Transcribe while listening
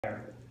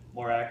fire.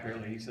 More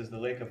accurately, he says the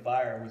lake of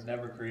fire was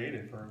never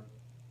created for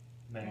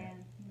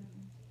man.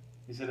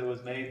 He said it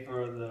was made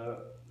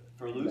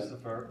for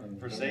Lucifer,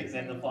 for Satan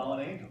and the fallen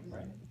angels.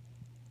 Right.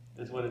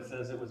 Is what it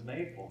says it was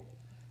made for.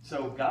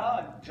 So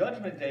God,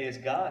 Judgment Day is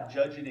God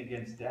judging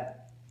against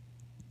death.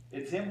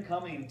 It's Him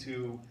coming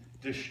to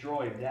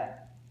destroy death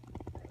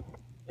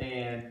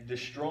and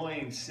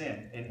destroying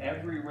sin and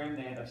every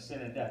remnant of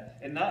sin and death,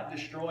 and not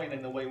destroying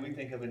in the way we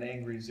think of an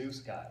angry Zeus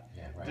guy.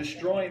 Yeah, right.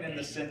 Destroying in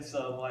the sense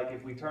of, like,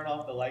 if we turn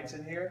off the lights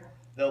in here,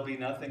 there'll be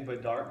nothing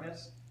but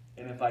darkness,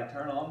 and if I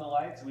turn on the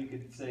lights, we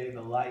could say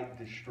the light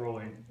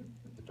destroyed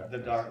the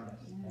darkness.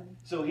 Yeah.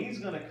 So He's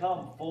going to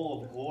come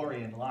full of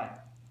glory and light,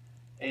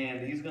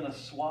 and He's going to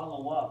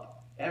swallow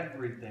up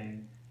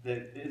everything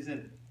that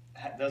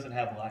doesn't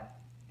have life.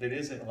 That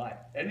isn't life.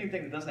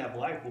 Anything that doesn't have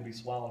life will be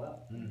swallowed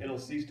up. It'll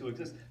cease to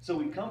exist. So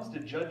He comes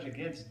to judge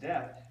against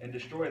death and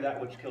destroy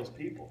that which kills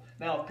people.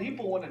 Now, if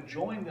people want to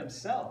join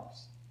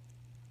themselves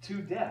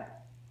to death,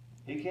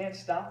 He can't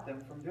stop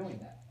them from doing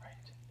that.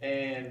 Right.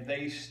 And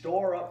they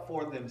store up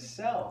for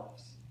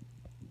themselves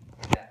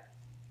death.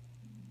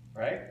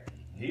 Right?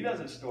 He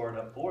doesn't store it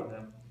up for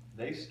them.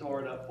 They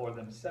store it up for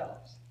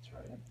themselves. That's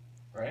right.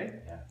 Right?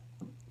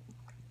 Yeah.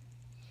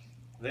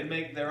 They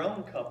make their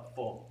own cup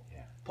full.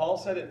 Paul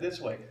said it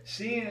this way: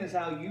 seeing as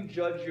how you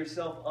judge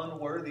yourself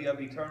unworthy of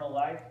eternal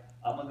life,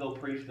 I'm going to go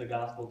preach the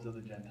gospel to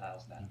the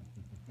Gentiles now.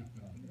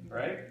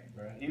 Right?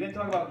 He didn't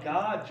talk about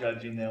God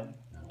judging them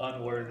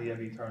unworthy of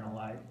eternal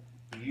life.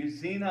 You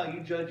seen how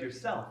you judge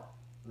yourself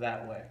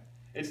that way.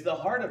 It's the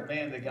heart of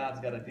man that God's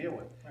got to deal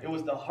with. It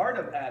was the heart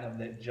of Adam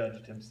that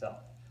judged himself.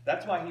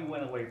 That's why he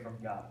went away from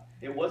God.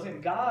 It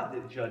wasn't God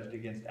that judged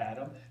against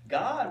Adam.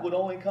 God would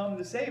only come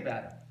to save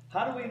Adam.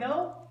 How do we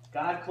know?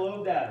 God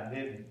clothed Adam,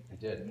 didn't He? He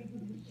did.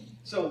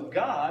 So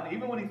God,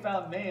 even when He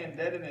found man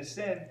dead in his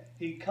sin,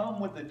 He come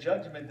with the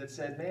judgment that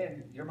said,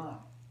 man, you're mine.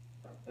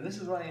 And this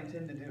is what I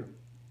intend to do,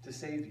 to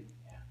save you.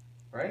 Yeah.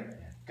 Right? Yeah.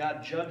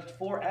 God judged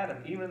for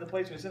Adam, even in the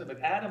place where he sinned.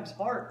 But Adam's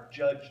heart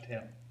judged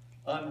him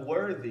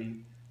unworthy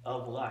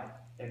of life.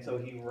 And so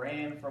he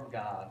ran from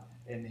God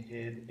and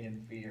hid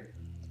in fear.